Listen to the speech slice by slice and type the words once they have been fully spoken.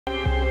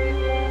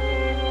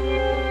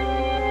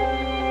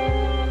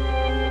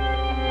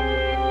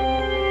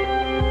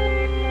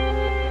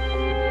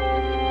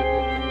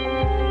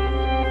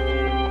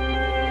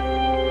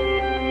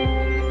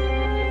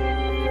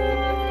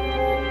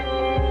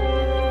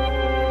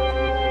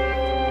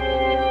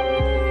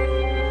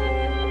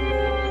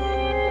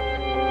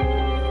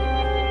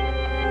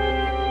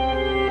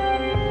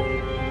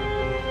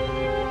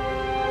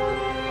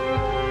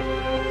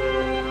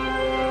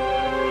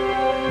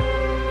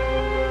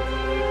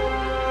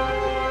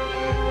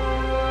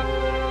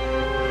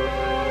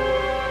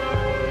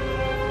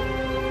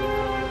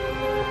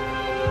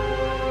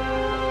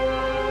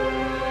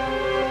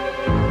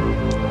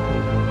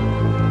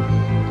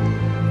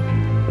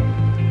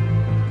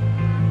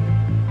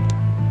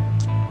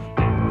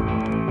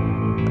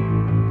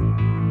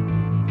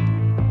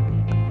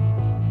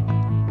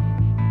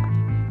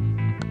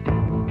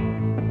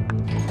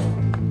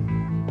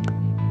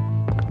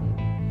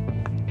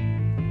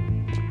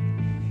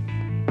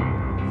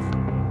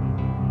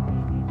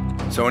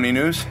So any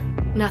news?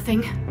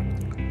 Nothing.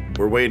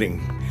 We're waiting.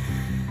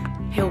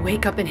 He'll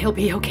wake up and he'll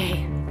be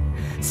okay.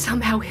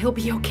 Somehow he'll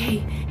be okay.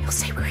 He'll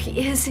say where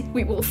he is.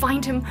 We will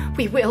find him.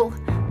 We will.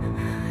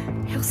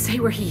 He'll say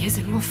where he is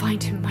and we'll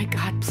find him. My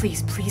God,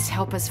 please, please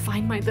help us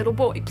find my little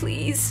boy.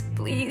 Please,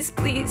 please,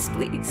 please,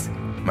 please.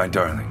 My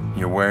darling,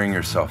 you're wearing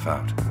yourself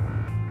out.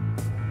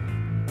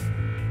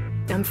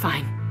 I'm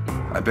fine.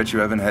 I bet you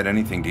haven't had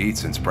anything to eat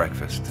since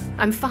breakfast.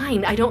 I'm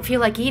fine. I don't feel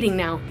like eating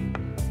now.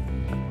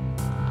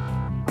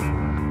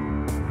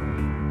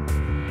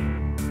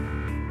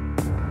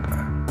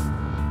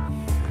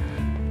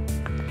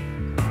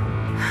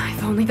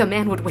 If only the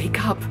man would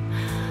wake up.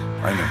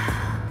 I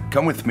know.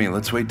 Come with me.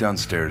 Let's wait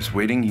downstairs.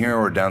 Waiting here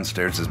or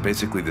downstairs is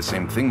basically the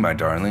same thing, my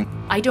darling.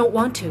 I don't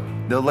want to.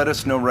 They'll let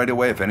us know right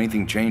away if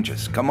anything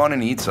changes. Come on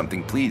and eat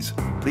something, please.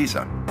 Please,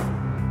 hon.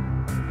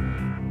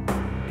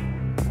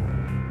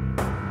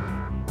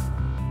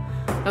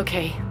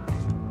 Okay.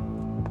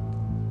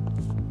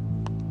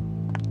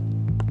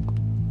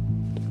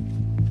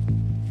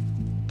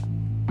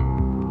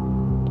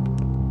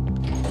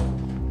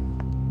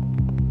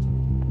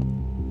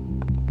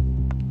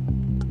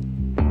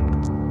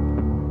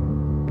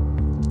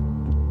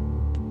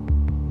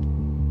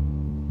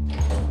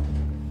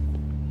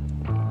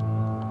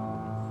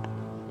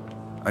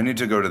 I need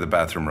to go to the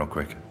bathroom real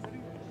quick.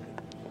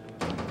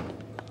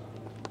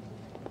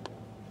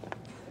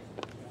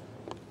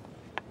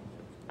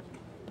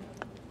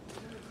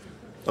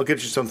 I'll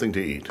get you something to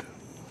eat.